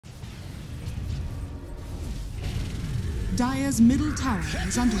Dire's middle tower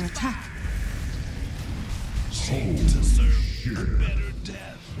is under attack. Deserve a better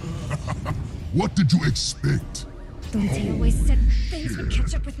death. What did you expect? Don't they always said things would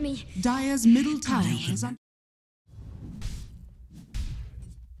catch up with me? Dire's middle tower is under...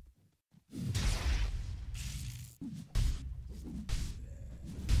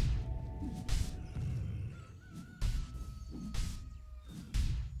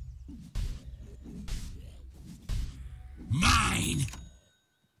 Mine!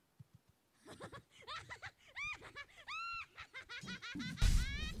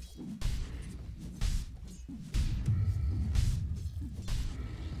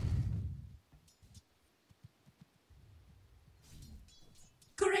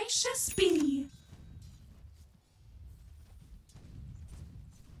 Gracious be.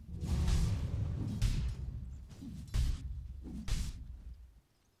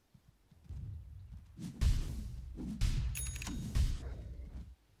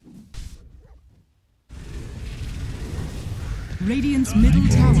 Radiant's middle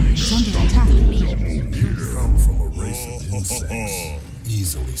tower is under attack. You come from a race of insects,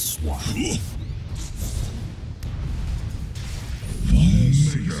 easily swallowed.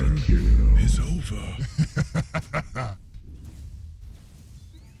 Season is over.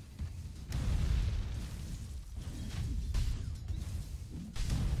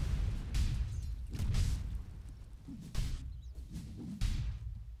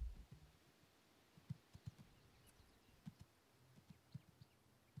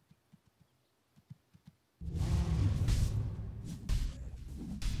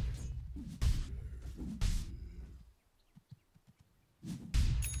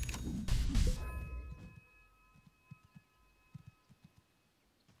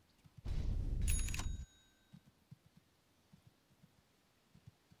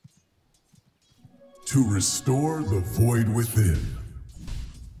 To restore the void within.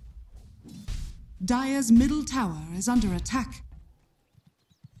 Dire's middle tower is under attack.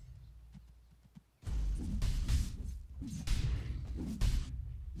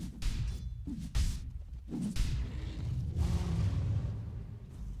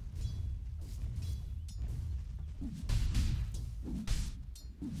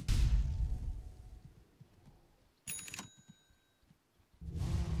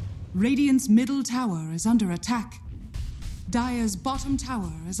 Radiant's middle tower is under attack. Dire's bottom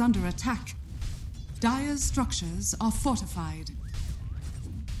tower is under attack. Dire's structures are fortified.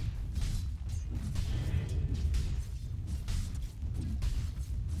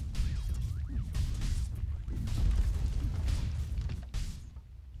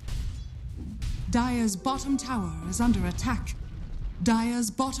 Dire's bottom tower is under attack.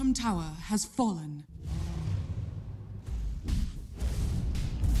 Dire's bottom tower has fallen.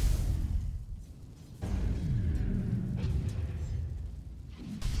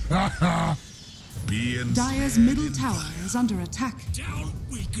 Dire's middle tower is under attack. Down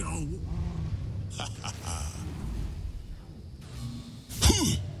we go.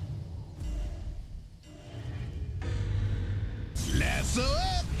 Lasso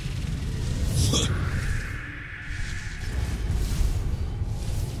up.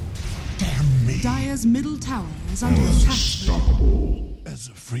 Damn me. Dire's middle tower is under attack. Unstoppable. As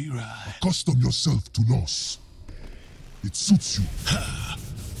a free ride. Accustom yourself to loss. It suits you.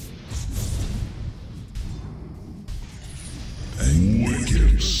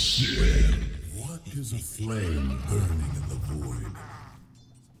 Wicked sin. What is a flame burning in the void?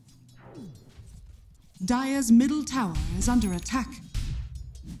 Dire's middle tower is under attack.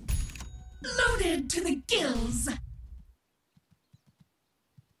 Loaded to the gills.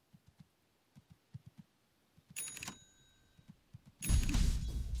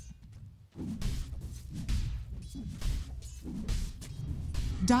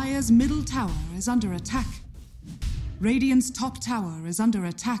 Dire's middle tower is under attack. Radiant's top tower is under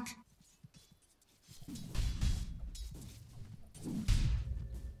attack.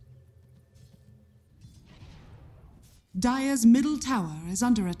 Dire's middle tower is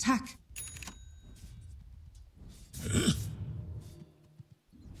under attack.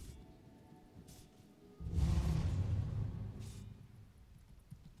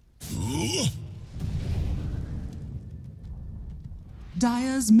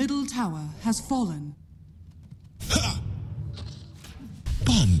 Dire's middle tower has fallen. Ha!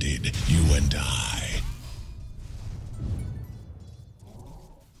 Bonded, you and I.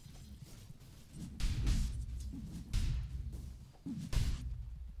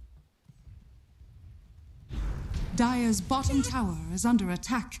 Dire's bottom tower is under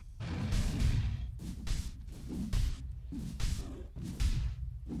attack.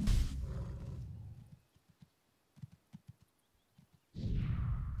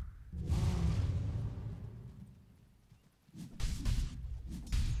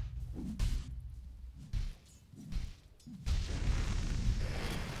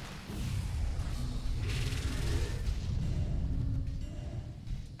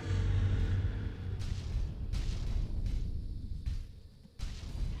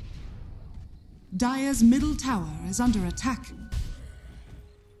 Dire's middle tower is under attack.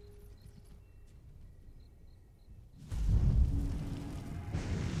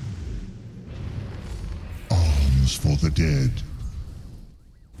 Arms for the dead.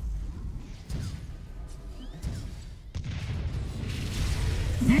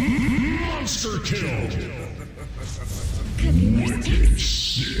 Monster kill! Could be worse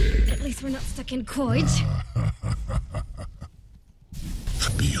things. At least we're not stuck in Coige.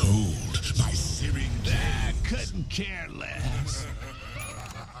 Behold, my searing that couldn't care less.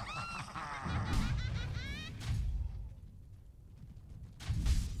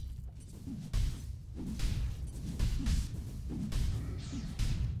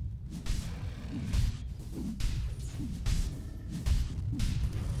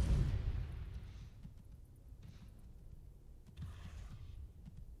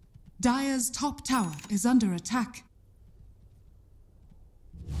 Dire's top tower is under attack.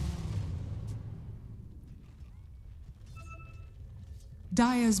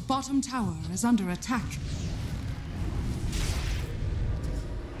 Dire's bottom tower is under attack.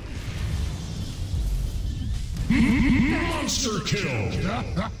 Monster kill!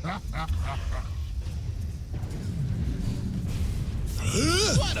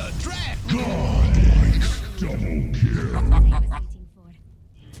 What a drag! Godlike double kill.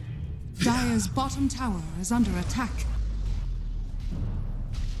 Dire's bottom tower is under attack.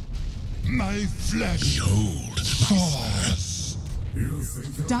 My flesh. Behold, Force.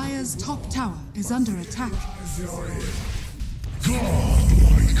 Dire's top tower is under attack.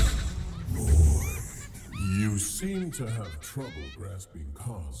 Godlike. You seem to have trouble grasping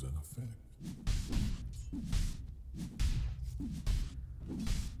cause and effect.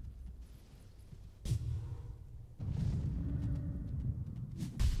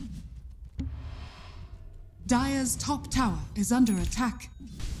 Dire's top tower is under attack.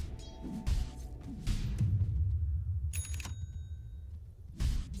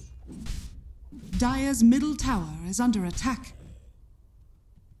 Dire's middle tower is under attack.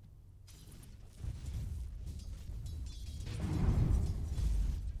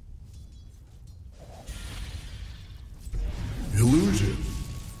 Illusion.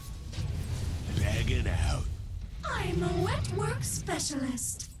 bag it out. I'm a wet work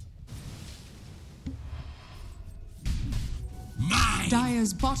specialist. Mine!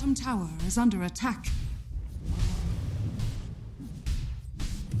 Dire's bottom tower is under attack.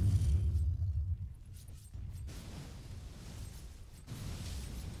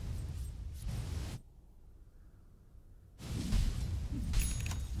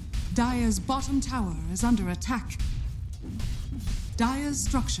 Dire's bottom tower is under attack. Dire's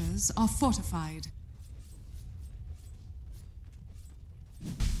structures are fortified.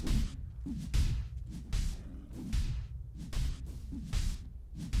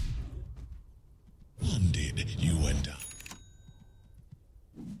 Bonded, you and I.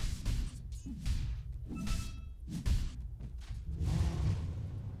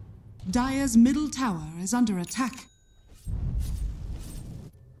 Dire's middle tower is under attack.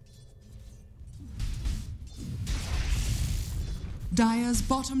 Dire's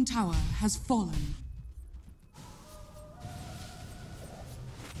bottom tower has fallen.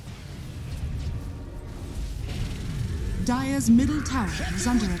 Dire's middle tower is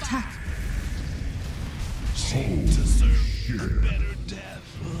under attack. Deserve a better death.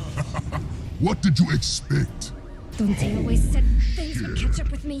 What did you expect? Dante always said things would catch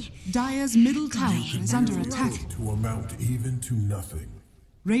up with me. Dire's middle tower is under attack. To amount even to nothing.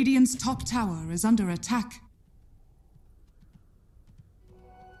 Radiant's top tower is under attack.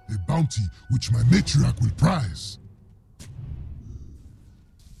 A bounty which my matriarch will prize.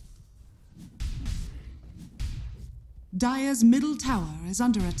 Dire's middle tower is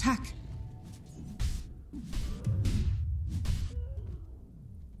under attack.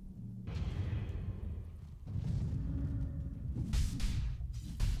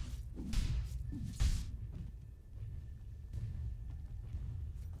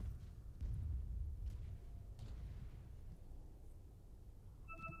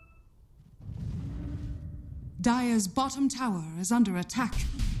 Dire's bottom tower is under attack.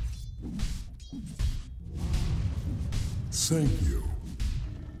 Thank you.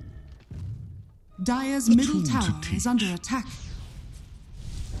 Dire's middle tower is under attack.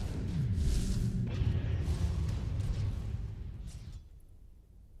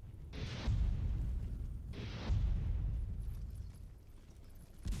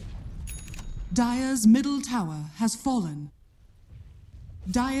 Dire's middle tower has fallen.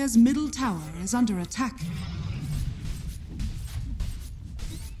 Dire's middle tower is under attack.